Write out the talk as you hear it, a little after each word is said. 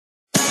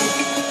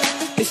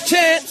It's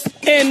Chance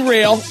and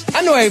Real.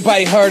 I know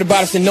everybody heard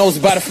about us and knows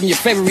about it from your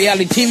favorite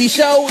reality TV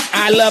shows.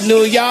 I Love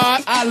New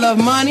York, I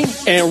Love Money,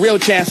 and Real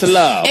Chance of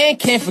Love. And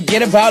can't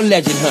forget about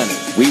Legend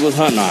Hunter. We was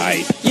hunting, all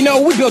right. You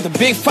know, we built a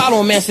big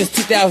following, man, since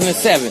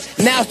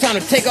 2007. Now it's time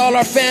to take all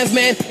our fans,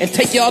 man, and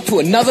take y'all to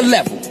another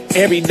level.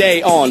 Every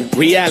day on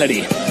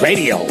Reality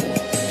Radio.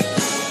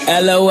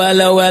 Hello,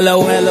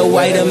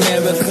 white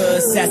America,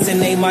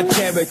 assassinate my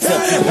character.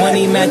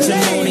 Money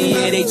matrimony,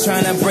 yeah, they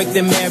tryna break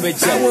the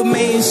marriage. I was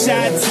made in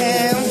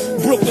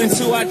Chi-Town, Brooklyn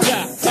to our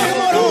top.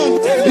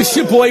 It's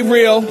your boy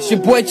Real. It's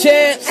your boy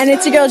Chance. And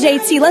it's your girl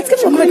JT. Let's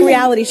give them a quick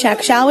reality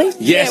check, shall we?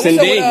 Yes,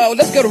 indeed.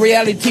 Let's go to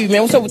reality TV,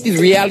 man. What's up with these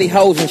reality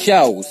hoes and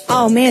shows?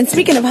 Oh, man,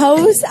 speaking of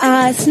hoes,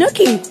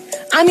 Snooki.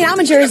 I mean, I'm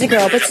a Jersey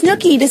girl, but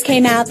Snooki just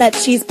came out that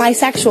she's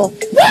bisexual.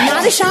 What?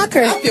 Not a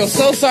shocker. I feel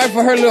so sorry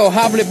for her little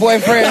hobbly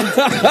boyfriend.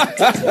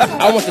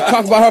 I want to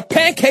talk about her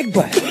pancake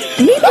butt.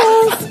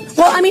 Meatballs.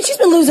 Well, I mean, she's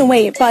been losing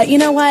weight, but you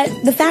know what?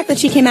 The fact that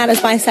she came out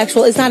as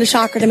bisexual is not a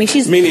shocker to me.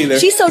 Me neither.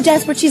 She's so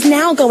desperate, she's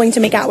now going to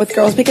make out with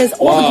girls because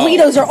all the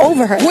Guidos are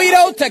over her.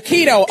 Guido to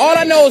keto. All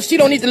I know is she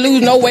don't need to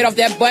lose no weight off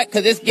that butt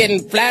because it's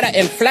getting flatter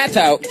and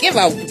flatter. Give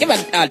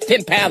her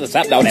 10 pounds or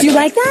something on that. Do you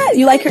like that?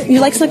 You like her?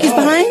 You like Snooki's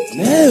behind?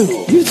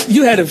 No.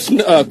 You had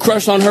a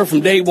crush on her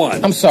from day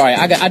one. I'm sorry.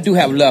 I do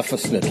have love for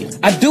Snooki.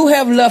 I do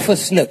have love for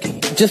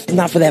Snooki, just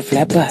not for that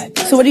flat butt.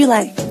 So what do you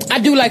like? I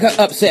do like her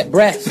upset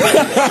breasts. You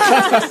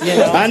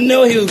know? I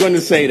knew he was going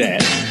to say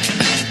that.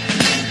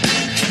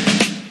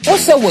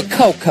 What's up with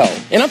Coco?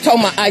 And I'm talking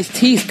about Iced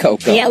Tea's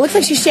Coco. Yeah, it looks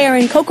like she's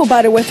sharing cocoa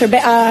butter with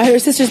her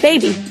sister's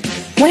baby.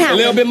 What happened? A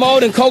little bit more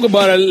than cocoa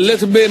butter, a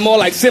little bit more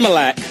like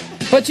Similac.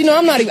 But you know,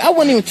 I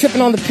wasn't even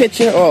tripping on the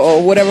picture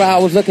or whatever I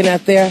was looking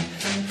at there.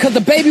 Because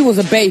the baby was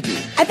a baby.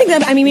 I think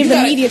that, maybe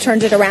the media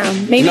turned it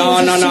around. Maybe she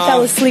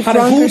fell asleep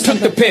drunk Who or took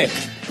something. the pic?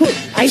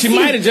 She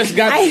might have just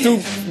got through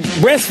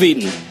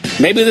breastfeeding.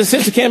 Maybe the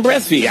sister can't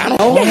breastfeed. I don't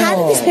know. Yeah, how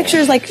did these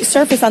pictures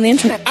surface on the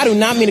internet? I do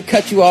not mean to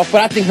cut you off,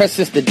 but I think her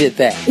sister did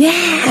that.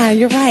 Yeah,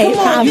 you're right.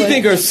 Come on, you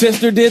think her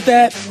sister did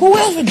that? Who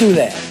else would do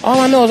that? All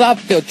I know is I'd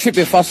feel trippy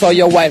if I saw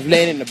your wife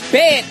laying in the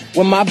bed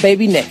with my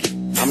baby naked.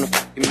 I'm the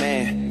fucking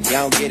man.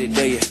 Y'all don't get it,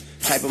 do you?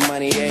 Type of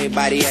money,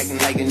 everybody acting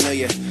like they knew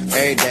you.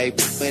 Every day,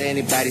 what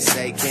anybody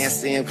say, can't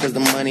see him cause the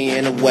money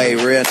in the way.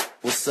 Real,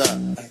 what's up?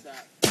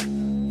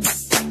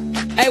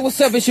 Hey,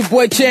 what's up? It's your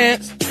boy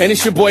Chance. And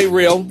it's your boy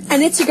Real.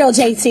 And it's your girl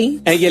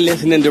JT. And you're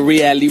listening to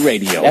Reality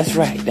Radio. That's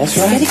right.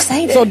 Get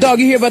excited. So, dog,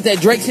 you hear about that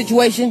Drake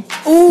situation?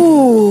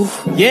 Ooh.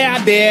 Yeah,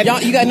 I did.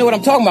 You gotta know what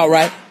I'm talking about,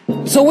 right?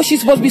 So what's she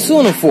supposed to be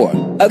suing him for?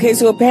 Okay,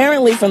 so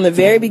apparently from the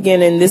very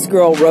beginning, this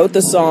girl wrote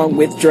the song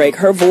with Drake.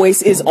 Her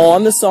voice is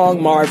on the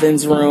song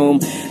Marvin's Room.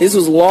 This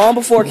was long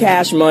before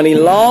Cash Money,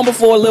 long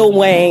before Lil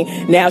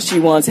Wayne. Now she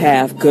wants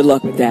half. Good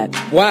luck with that.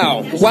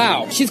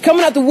 Wow. She's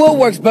coming out the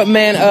woodworks, but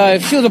man,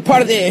 if she was a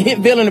part of the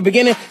hit bill in the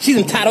beginning, she's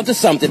entitled to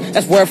something.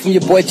 That's word from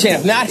your boy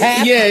Chance. Not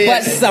half,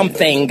 but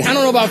something. I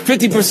don't know about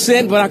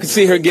 50%, but I could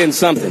see her getting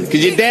something.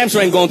 Because your damn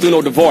sure ain't going through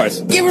no divorce.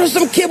 Give her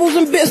some kibbles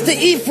and bits to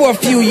eat for a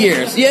few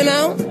years, you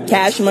know?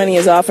 Cash Money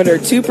has offered her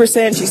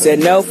 2%. She said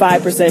no.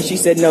 5%. She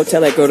said no.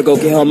 Tell that girl to go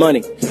get her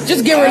money.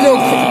 Just give her a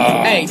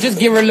little. Just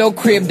give her a little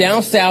crib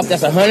down south.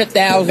 That's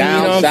 100,000. You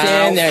know what I'm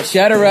saying? Now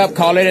shut her up.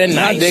 Call it a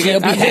night. I dig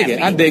it.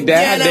 I dig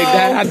that.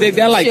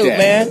 I like that,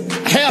 man.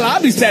 Hell,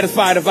 I'd be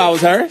satisfied if I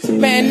was her.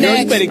 Man, girl,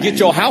 you better get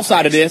your house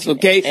out of this,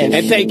 okay? And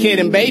take care of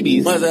them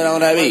babies. What's that on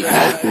that beat?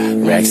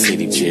 Rack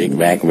City chick,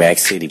 rack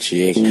City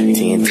chick. 10,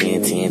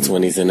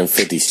 20s and them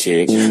 50s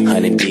chick.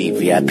 100 deep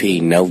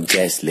VIP, no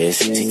guest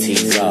list. TT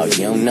vlog,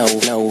 you don't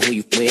know who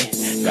you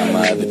with. Got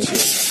my other chick.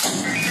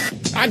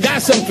 I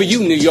got something for you,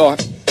 New York.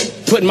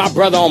 Putting my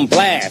brother on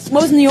blast.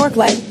 What was New York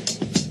like?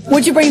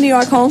 Would you bring New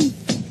York home?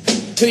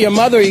 To your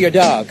mother or your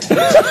dog?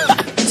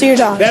 To your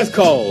dog. That's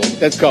cold.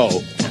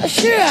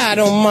 Sure, I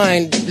don't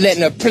mind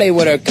letting her play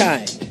with her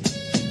kind.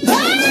 You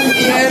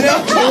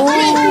know?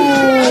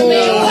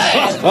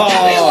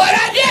 What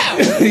I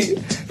do?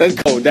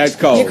 That's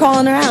cold. You're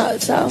calling her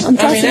out, so I'm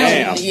trusting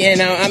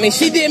her.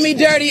 She did me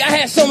dirty. I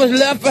had so much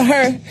love for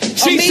her.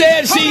 She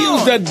said she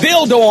used a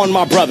dildo on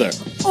my brother.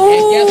 Ooh.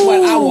 And guess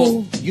what? I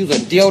will use a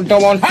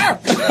dildo on her.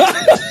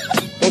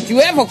 Don't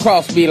you ever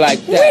cross me like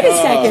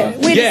that.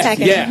 Wait a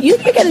second. Yeah. You're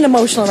getting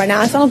emotional right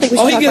now, so I don't think we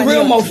should talk about he gets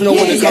real emotional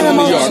when it comes to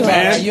New York,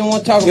 man. You don't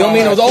want to talk about it. You know what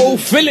I mean? Those old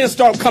feelings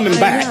start coming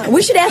back.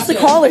 We should ask the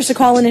callers to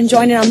call in and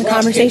join in on the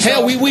conversation.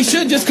 Hell, we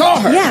should just call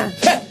her. Yeah.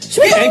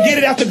 And get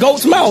it out the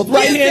goat's mouth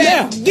right here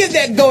now. Get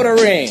that goat a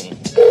ring.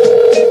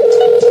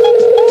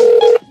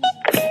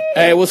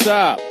 Hey, what's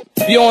up?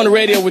 You're on the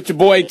radio with your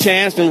boy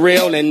Chance and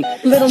Real and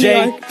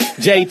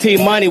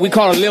JT Money. We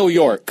call him Lil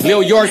York.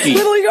 Lil Yorkie.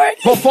 Lil York.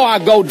 Before I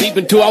go deep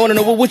into it, I want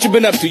to know what you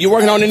been up to. You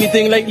working on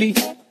anything lately?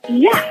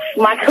 Yes,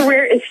 my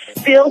career is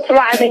still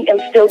thriving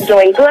and still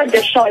doing good.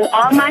 They're showing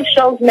all my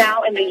shows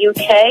now in the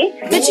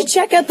UK. Did you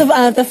check out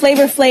the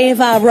Flavor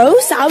Flav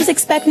roast? I was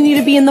expecting you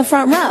to be in the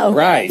front row.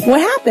 Right.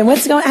 What happened?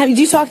 Did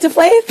you talk to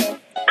Flav?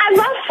 I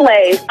love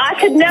Flav. I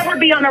could never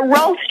be on a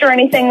roast or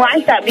anything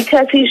like that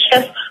because he's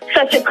just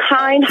such a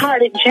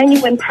kind-hearted,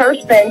 genuine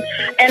person,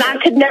 and I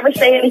could never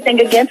say anything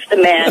against the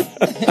man.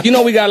 You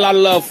know we got a lot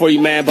of love for you,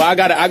 man, but I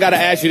gotta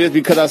ask you this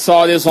because I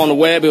saw this on the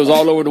web. It was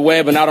all over the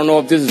web, and I don't know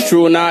if this is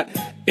true or not.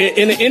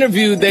 In an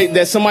interview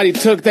that somebody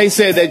took, they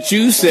said that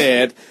you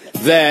said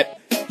that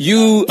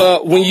you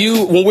when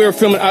we were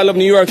filming I Love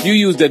New York, you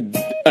used a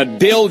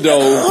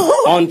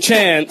dildo on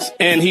Chance,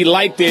 and he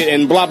liked it,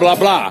 and blah blah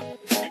blah.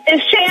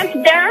 Is Chance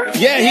there?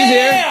 Yeah, he's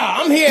here. Yeah,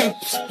 I'm here in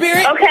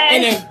spirit. Okay.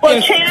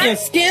 And in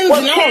skins and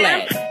all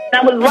that.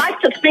 I would like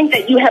to think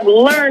that you have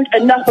learned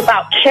enough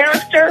about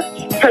character,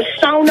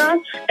 persona,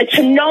 and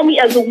to know me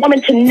as a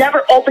woman to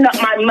never open up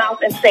my mouth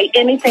and say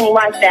anything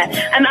like that.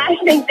 And I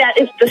think that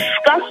is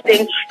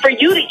disgusting for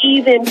you to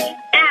even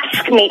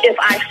ask me if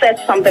I said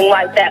something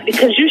like that,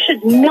 because you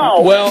should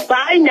know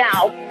by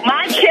now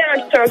my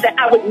character that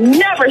I would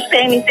never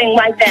say anything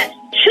like that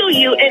to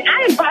you. And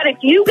I invited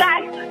you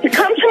guys to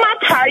come to my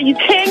party. You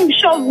came, you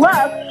showed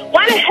love.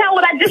 Why the hell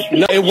would I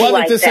disrespect No, it wasn't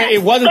like the same.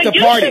 It wasn't the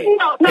party.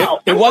 No,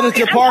 it wasn't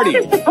your party.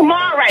 I'm talking to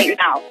Kamal right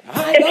now.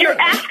 If you're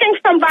asking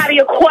somebody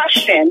a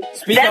question,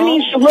 that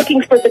means you're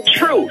looking for the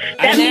truth.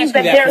 That means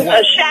that there's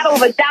a shadow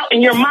of a doubt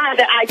in your mind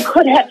that I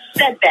could have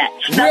said that.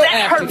 Now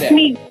that hurts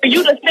me for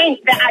you to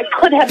think that I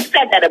could have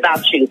said that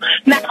about you.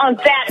 Now on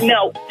that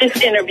note,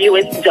 this interview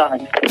is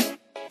done.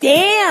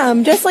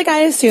 Damn, just like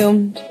I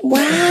assumed.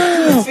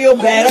 Wow. You feel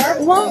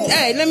better? Well,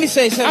 hey, let me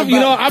say something.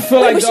 I feel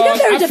like, dog,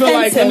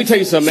 let me tell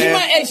you something,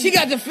 man. She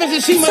got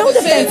defensive. She so must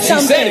have said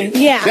something. She said it.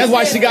 Yeah. That's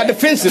why she got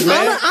defensive,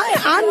 man.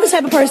 I'm the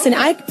type of person,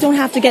 I don't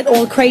have to get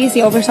all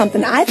crazy over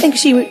something. I think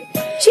she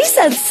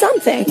said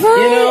something.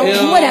 Right? You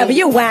know? Whatever,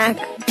 you're whack.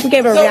 We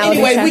gave her a reality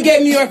anyway, check. we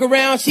gave New York a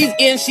round. She's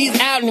in, she's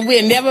out, and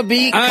we'll never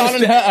be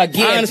calling her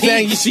again. I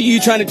understand. You see, you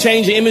trying to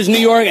change your image, New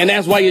York, and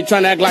that's why you're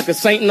trying to act like a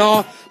saint and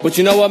all. But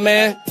you know what,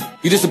 man?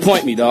 You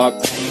disappoint me, dog.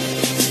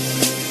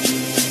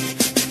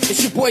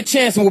 It's your boy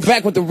Chance, and we're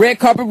back with the Red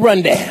Carpet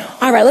Rundown.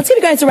 All right, let's give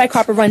you guys the Red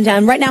Carpet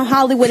Rundown. Right now,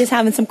 Hollywood is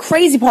having some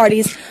crazy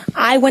parties.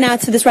 I went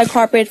out to this red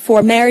carpet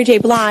for Mary J.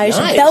 Blige.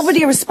 Nice.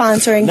 Belvedere was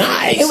sponsoring.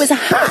 Nice. It was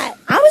hot.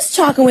 I was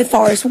talking with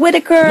Forrest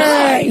Whitaker.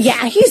 Nice.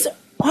 Yeah, he's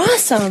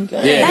awesome.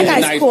 Yeah, that he's guy's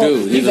a nice cool.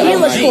 dude. He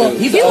looked cool.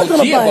 He's He looked a OG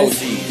little of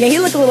buzzed. OG. Yeah, he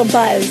looked a little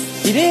buzzed.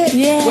 He did?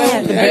 Yeah.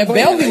 Well,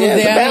 Belvy was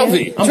there.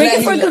 Belvy. I'm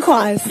Drinking glad for a good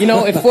cause. You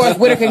know, if Forrest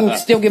Whitaker can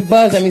still get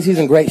buzzed, that means he's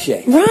in great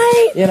shape.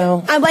 Right. You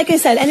know? Like I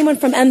said, anyone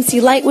from MC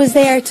Light was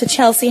there to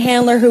Chelsea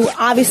Handler, who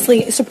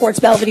obviously supports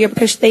Belvedere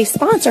because they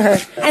sponsor her.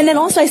 And then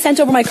also I sent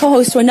over my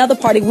co-host to another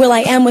party.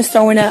 Will.i.am was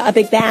throwing a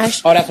big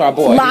bash. Oh, that's our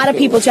boy. A lot of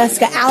people.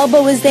 Jessica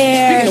Alba was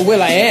there. Speaking of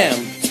Will.i.am.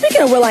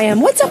 Speaking of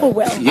Will.i.am, what's up with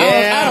Will?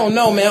 Yeah. I don't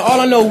know, man.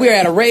 All I know, we were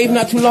at a rave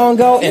not too long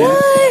ago. And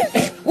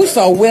What? we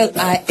saw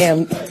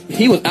Will.i.am.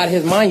 He was out of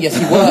his mind. Yes,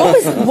 he was.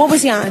 What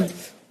was he on?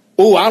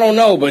 Ooh, I don't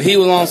know, but he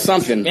was on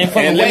something. And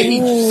from the way he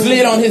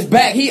slid on his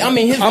back, he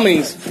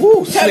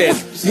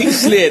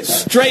slid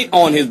straight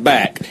on his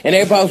back. And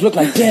everybody was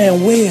looking like,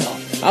 damn, Will.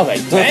 I was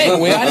like,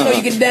 dang, Will, I didn't know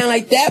you get down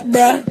like that,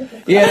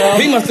 bruh. You know?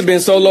 He must have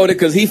been so loaded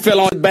because he fell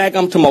on his back.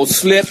 I'm talking about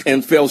slipped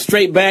and fell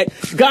straight back.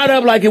 Got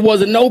up like it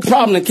wasn't no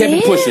problem and kept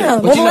it pushing.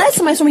 Well, the last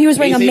time I saw him, he was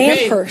wearing a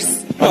man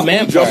purse. A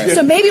man purse.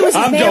 So maybe it was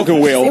his I'm man joking,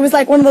 purse. Will. It was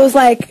like one of those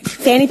like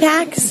fanny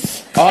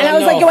packs. And I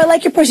was like, yo, I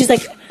like your purse. He's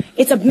like,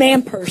 it's a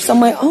man purse. I'm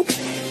like,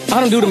 okay. I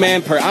don't do the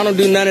man purse. I don't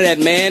do none of that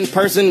man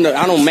person.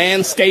 I don't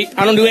manscape.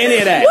 I don't do any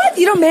of that. What?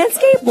 You don't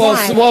manscape?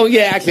 Why? Well,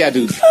 yeah, actually I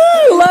do.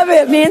 Oh, I love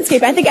it.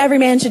 Manscape. I think every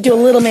man should do a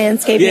little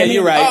manscaping. Yeah,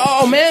 you're right.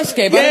 Oh,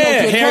 Manscaped.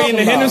 Yeah, Harry and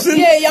the Henderson.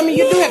 Yeah, I mean,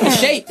 you do have to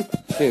shape.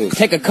 Dude,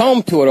 take a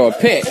comb to it or a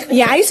pick.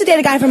 Yeah, I used to date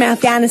a guy from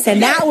Afghanistan.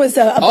 That was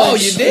a bush. Oh,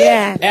 you did?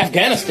 Yeah.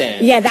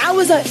 Afghanistan. Yeah, that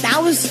was a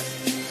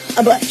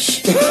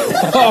bush.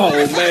 Oh,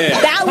 man.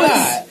 That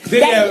was...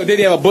 Did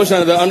he have a bush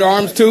under the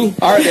underarms, too?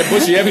 All right, they're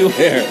bushy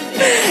everywhere.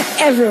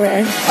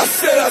 Everywhere. I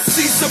said I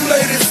see some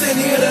ladies in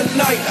here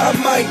tonight I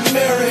might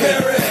marry.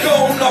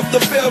 Going off the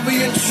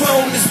Belvedere and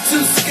Tron is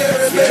too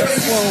scary, baby.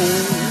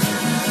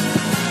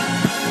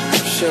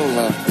 She'll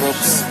love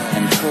Brooks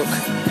and cook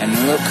and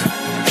look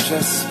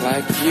just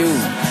like you.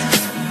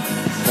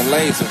 The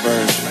laser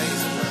version.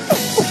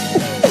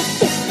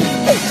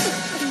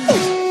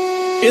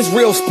 It's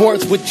Real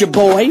Sports with your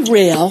boy,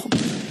 Real.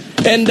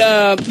 And,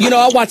 I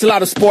watch a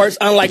lot of sports,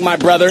 unlike my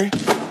brother.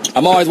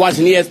 I'm always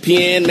watching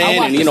ESPN,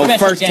 man, and,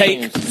 First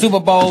Take. Super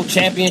Bowl,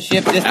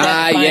 championship, this,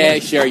 that. Yeah,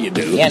 sure you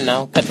do. Yeah,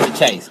 no, cut to the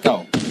chase,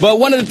 go. But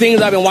one of the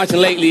things I've been watching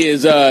lately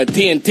is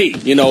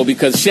TNT,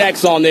 because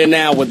Shaq's on there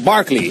now with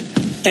Barkley.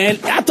 And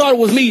I thought it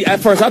was me at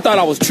first. I thought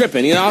I was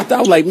tripping, I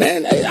was like,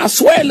 man, I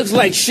swear it looks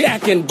like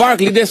Shaq and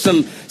Barkley. There's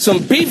some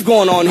beef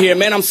going on here,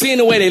 man. I'm seeing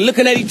the way they're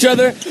looking at each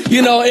other. They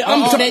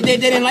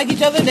didn't like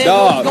each other?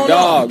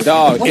 Dog.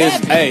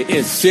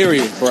 It's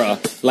serious, bro.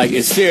 Like,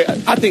 it's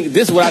serious.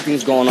 This is what I think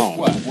is going on.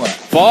 What?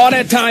 For all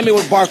that time, it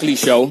was Barkley's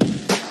show.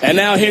 And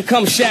now here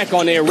comes Shaq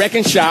on there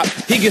wrecking shop.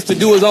 He gets to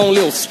do his own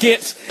little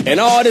skits and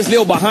all this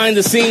little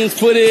behind-the-scenes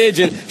footage.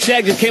 And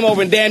Shaq just came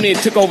over and damn near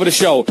took over the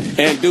show.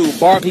 And, dude,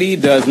 Barkley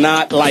does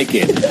not like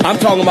it. I'm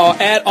talking about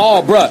at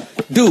all, bruh.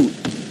 Dude,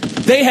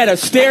 they had a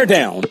stare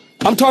down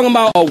I'm talking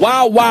about a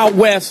Wild Wild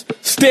West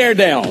stare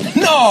down.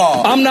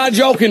 No, I'm not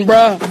joking,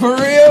 bruh. for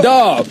real.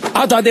 Dog,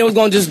 I thought they was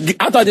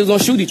gonna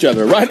shoot each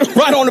other right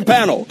on the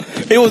panel.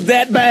 It was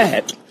that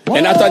bad.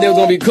 And I thought they was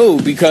gonna be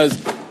cool because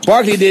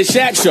Barkley did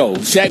Shaq show,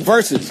 Shaq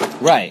versus.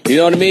 Right. You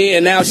know what I mean?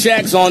 And now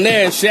Shaq's on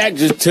there and Shaq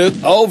just took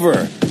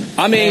over.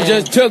 I mean,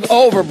 just took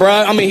over,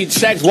 bruh. I mean,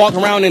 Shaq's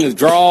walking around in his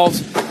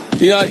drawers.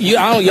 You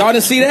know, y'all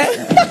didn't see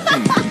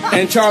that?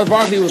 And Charles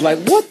Barkley was like,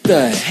 what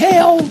the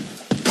hell?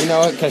 You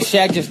know, because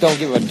Shaq just don't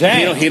give a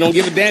damn. He don't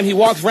give a damn. He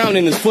walks around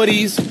in his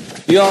footies.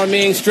 You know what I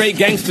mean? Straight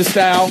gangster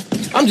style.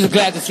 I'm just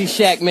glad to see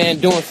Shaq, man,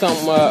 doing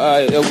something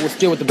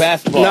still with the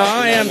basketball. No,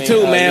 I am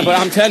too, man. But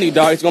I'm telling you,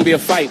 dog, it's going to be a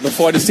fight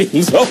before the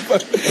season's over.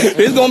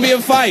 It's going to be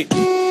a fight.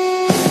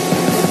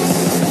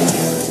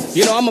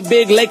 You know, I'm a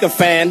big Laker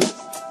fan.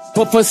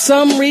 But for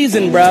some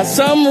reason, bruh,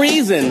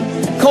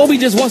 Kobe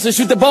just wants to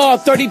shoot the ball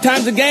 30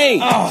 times a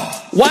game.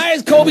 Oh. Why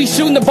is Kobe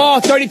shooting the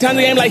ball 30 times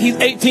a game like he's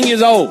 18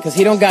 years old? Because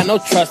he don't got no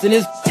trust in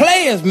his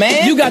players,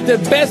 man. You got the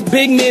best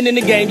big men in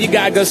the game. You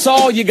got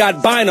Gasol, you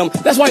got Bynum.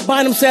 That's why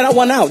Bynum said I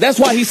want out. That's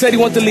why he said he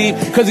wanted to leave,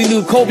 because he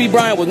knew Kobe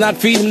Bryant was not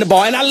feeding him the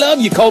ball. And I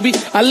love you, Kobe.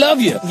 I love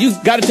you. You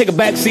got to take a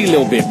back seat a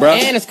little bit, bruh.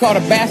 And it's called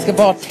a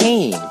basketball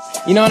team.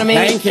 You know what I mean?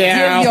 Thank you.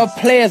 Give your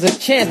players a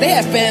chance. They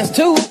have fans,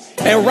 too.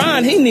 And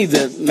Ron, he needs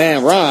to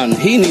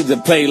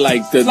play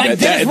like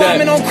Dennis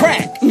Rodman on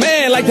crack.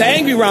 Man, like the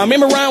angry Ron.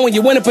 Remember, Ron, when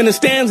you went up in the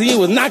stands and you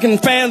was knocking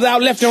fans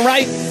out left and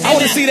right? I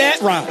want to see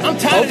that, Ron. I'm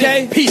tired of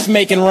this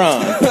peacemaking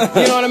Ron.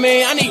 You know what I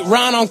mean? I need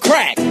Ron on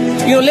crack. You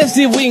know, let's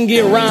see if we can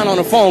get Ron on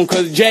the phone,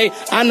 because, Jay,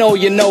 I know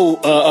you know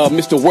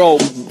Mr.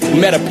 World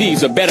Meta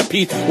Peace or Better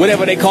Peace,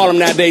 whatever they call him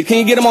nowadays. Can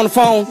you get him on the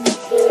phone?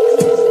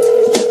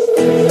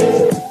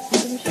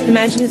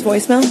 Imagine his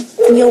voicemail.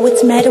 Yo,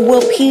 it's Meta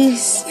World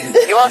Peace.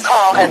 Your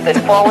call has been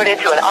forwarded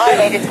to an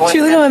automated voice.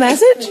 Should we leave him a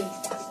message?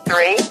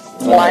 3,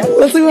 1.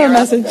 Let's leave him a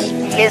message.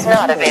 Is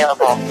not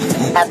available.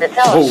 At the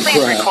tone,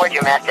 please record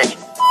your message.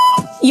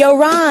 Yo,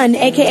 Ron,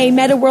 a.k.a.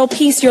 Meta World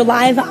Peace, you're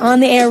live on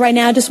the air right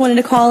now. Just wanted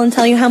to call and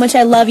tell you how much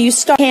I love you.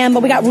 Star Cam,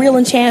 but we got Real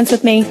and Chance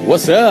with me.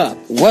 What's up?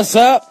 What's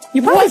up?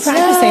 You're probably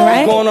practicing,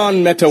 right? What's going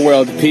on, Meta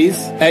World Peace?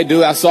 Hey,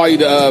 dude, I saw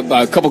you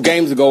a couple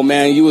games ago,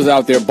 man. You was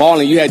out there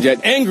balling. You had your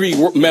angry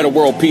Meta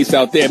World Peace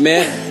out there,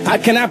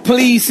 man. Can I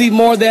please see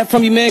more of that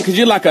from you, man? Because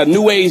you're like a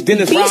new age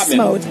Dennis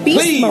Rodman.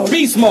 Beast mode.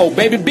 Beast mode,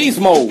 baby. Beast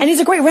mode. And he's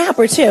a great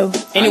rapper, too.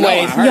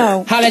 Anyways,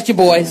 yo, holla at your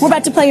boys. We're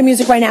about to play your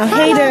music right now.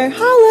 Hater,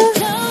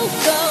 holla.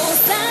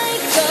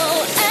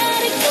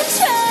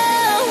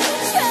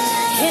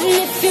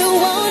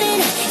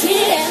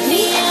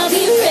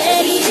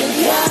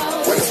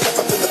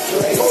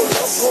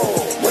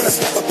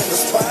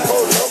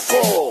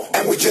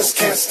 Just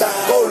can't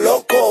stop. Go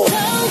loco. Loco,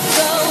 psycho,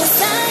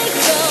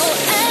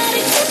 out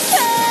of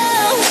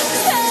control.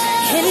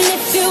 And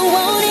if you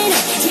want it,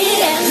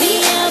 get at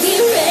me, I'll be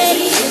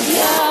ready to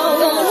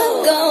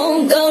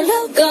go. Go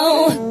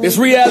loco. It's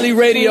Reality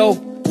Radio,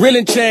 Real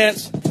and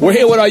Chance. We're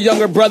here with our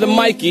younger brother,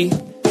 Mikey.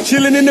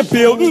 Chilling in the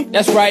building.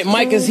 That's right,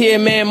 Mike is here,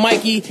 man.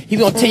 Mikey, he's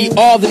gonna tell you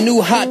all the new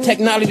hot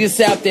technology that's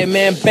out there,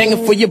 man.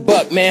 Banging for your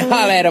buck, man.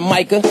 Holla at him,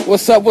 Micah.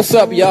 What's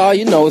up, y'all?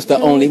 You know it's the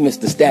only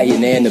Mr.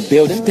 Stallionaire in the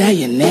building.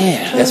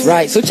 Stallionaire. That's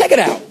right. So check it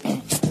out.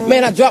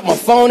 Man, I dropped my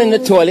phone in the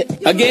toilet.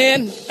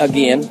 Again.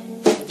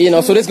 You know,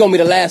 so this is gonna be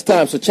the last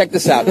time, so check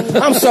this out.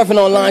 I'm surfing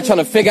online trying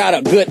to figure out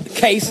a good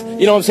case,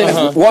 you know what I'm saying,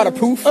 that's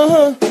waterproof.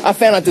 I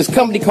found out this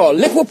company called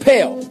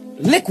Liquipel.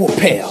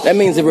 Liquipel. That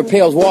means it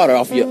repels water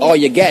off all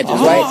your gadgets,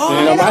 right?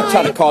 You know, I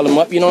try to call him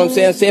up, you know what I'm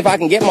saying, see if I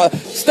can get my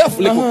stuff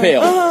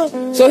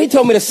Liquipel. So he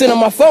told me to send him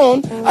my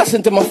phone. I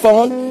sent him my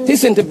phone. He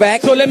sent it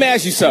back. So let me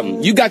ask you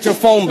something. You got your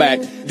phone back.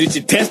 Did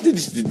you test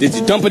it? Did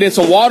you dump it in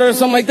some water or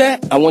something like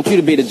that? I want you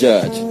to be the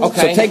judge.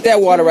 Okay. So take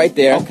that water right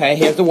there. Okay,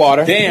 here's the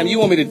water. Damn, you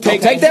want me to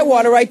take that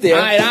water right there.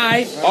 All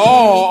right.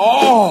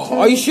 Oh,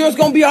 are you sure it's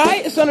gonna be all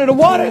right? It's under the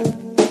water.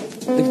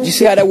 Did you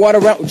see how that water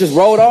just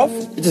rolled off?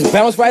 It just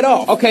bounced right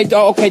off. Okay,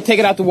 take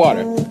it out the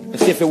water.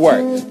 Let's see if it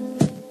works.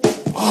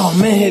 Oh,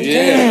 man,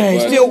 dang,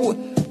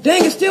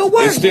 it still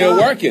works. It's still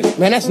working.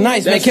 Man, that's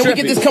nice, man. Can we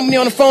get this company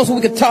on the phone so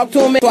we can talk to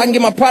them, man, so I can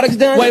get my products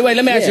done? Wait,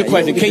 let me ask you a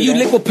question. Can you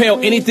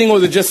Liquipel anything, or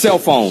is it just cell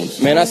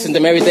phones? Man, I sent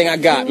them everything I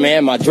got,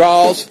 man. My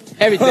drawers,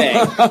 everything.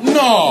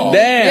 No.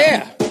 Damn.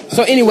 Yeah.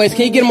 So anyways,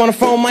 can you get them on the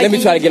phone, Mike? Let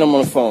me try to get them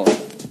on the phone.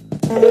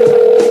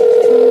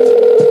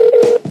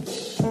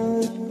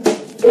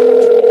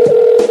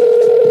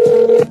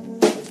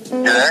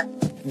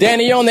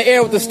 Danny, you're on the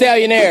air with the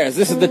Stallionaires.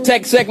 This is the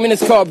tech segment.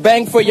 It's called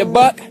Bang for Your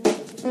Buck.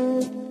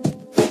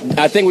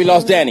 I think we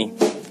lost Danny.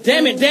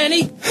 Damn it,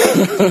 Danny.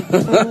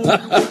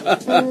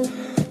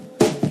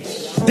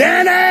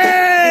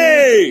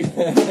 Danny!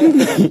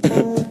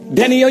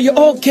 Danny, are you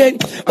okay?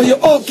 Are you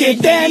okay,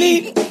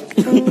 Danny?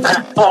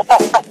 All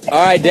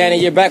right, Danny,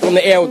 you're back on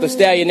the air with the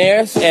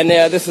Stallionaires, and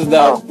this is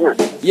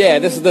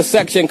the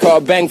section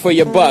called Bang for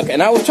Your Buck.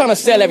 And I was trying to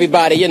sell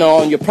everybody, you know,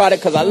 on your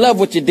product, because I love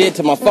what you did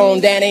to my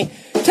phone, Danny.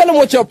 Tell them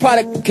what your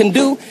product can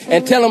do,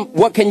 and tell them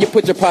what can you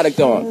put your product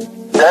on.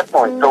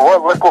 Definitely. So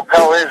what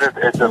Liquipel is,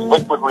 it's a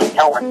liquid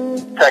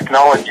repellent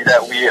technology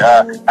that we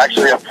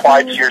actually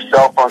apply to your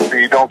cell phone so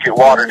you don't get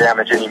water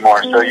damage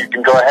anymore. So you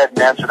can go ahead and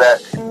answer that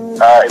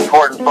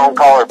important phone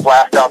call or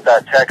blast out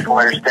that text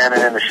while you're standing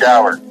in the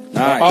shower.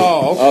 Nice.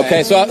 Oh,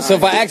 okay. So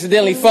if I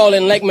accidentally fall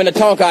in Lake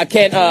Minnetonka, I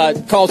can't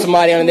call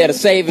somebody on there to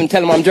save and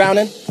tell them I'm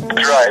drowning?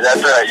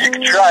 That's right. You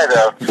can try,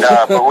 though.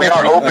 But we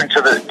are open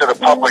to the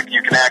public.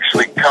 You can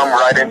actually come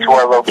right into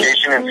our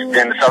location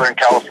in Southern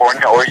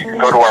California, or you can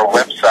go to our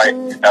website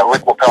at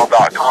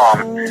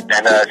liquipel.com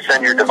and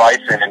send your device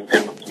in and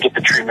get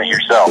the treatment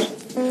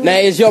yourself. Now,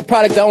 is your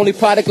product the only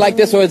product like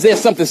this, or is there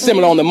something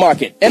similar on the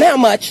market? And how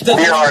much?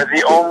 We are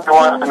the only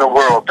ones in the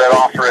world that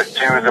offer it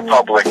to the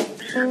public,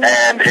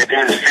 and it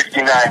is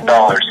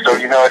 $59. So,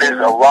 it is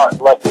a lot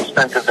less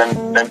expensive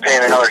than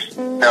paying another,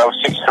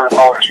 $600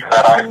 for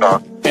that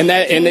iPhone.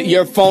 And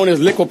your phone is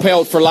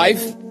Liquipel for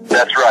life?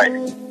 That's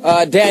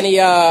right. Danny,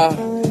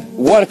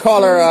 one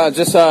caller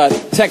just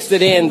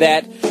texted in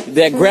that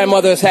their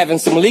grandmother is having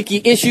some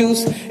leaky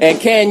issues, and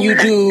can you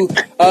do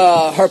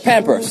her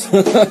Pampers?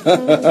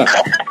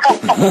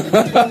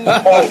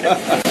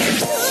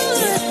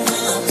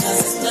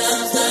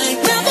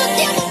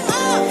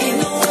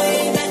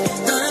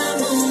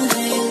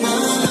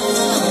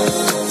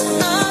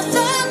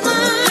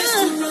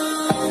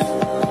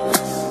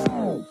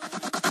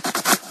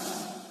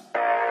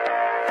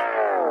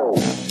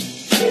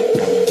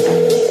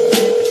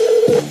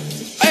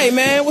 Hey,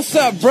 man, what's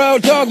up, bro?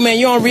 Dog, man,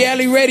 you on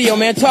reality radio,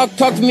 man. Talk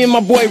to me and my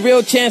boy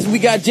Real Chance. We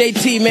got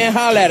JT, man.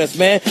 Holla at us,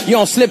 man. You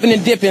on Slipping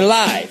and Dipping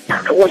live.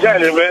 What's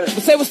happening, man?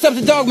 Say what's up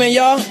to Dog, man,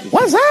 y'all.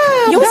 What's up?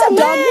 Yo, what's up,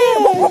 Dog,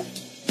 man?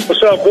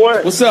 What's up,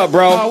 boy? What's up,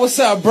 bro? What's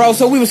up, bro?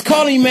 So we was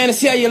calling you, man, to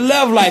see how your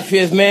love life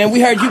is, man. We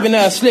heard you've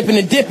been slipping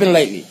and dipping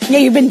lately. Yeah,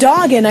 you've been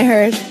dogging, I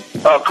heard.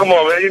 Oh, come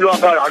on, man.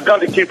 I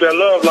got to keep that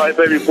love life,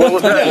 baby boy.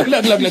 What's that?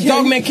 Look,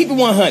 Dog, man, keep it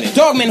 100.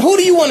 Dog, man, who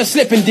do you want to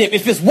slip and dip?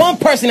 If it's one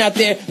person out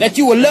there that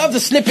you would love to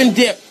slip and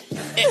dip,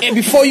 and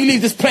before you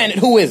leave this planet,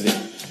 who is it?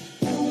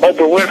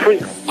 Oprah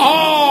Winfrey.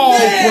 Oh,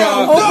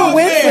 bro. Oprah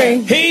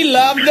Winfrey. He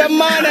loved the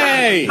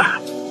money.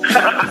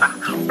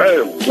 Hey,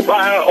 if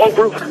I had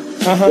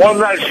Oprah, one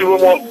night she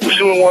wouldn't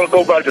want to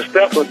go back to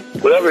Stephen,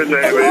 whatever his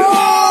name is.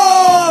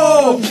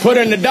 Oh! Put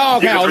her in the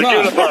doghouse,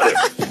 forget about it.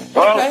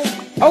 Huh?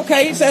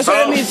 Okay, so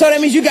that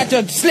means you got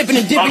your slipping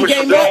and dipping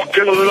game up. Dog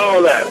kennels and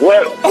all that.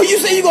 What? Oh,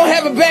 you say you gonna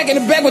have it back in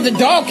the back with the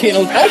dog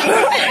kennels? This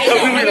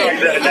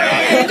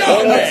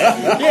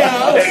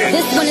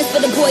one is for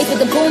the boys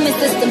with the booming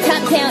system.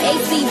 Top down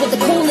AC with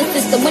the coolest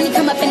system. When he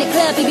come up in the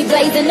club, he be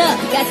blazing up.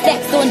 Got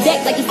stacks on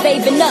deck like he's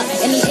saving up.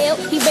 And he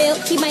ill, he real,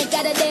 he might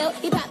got a deal.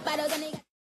 He pop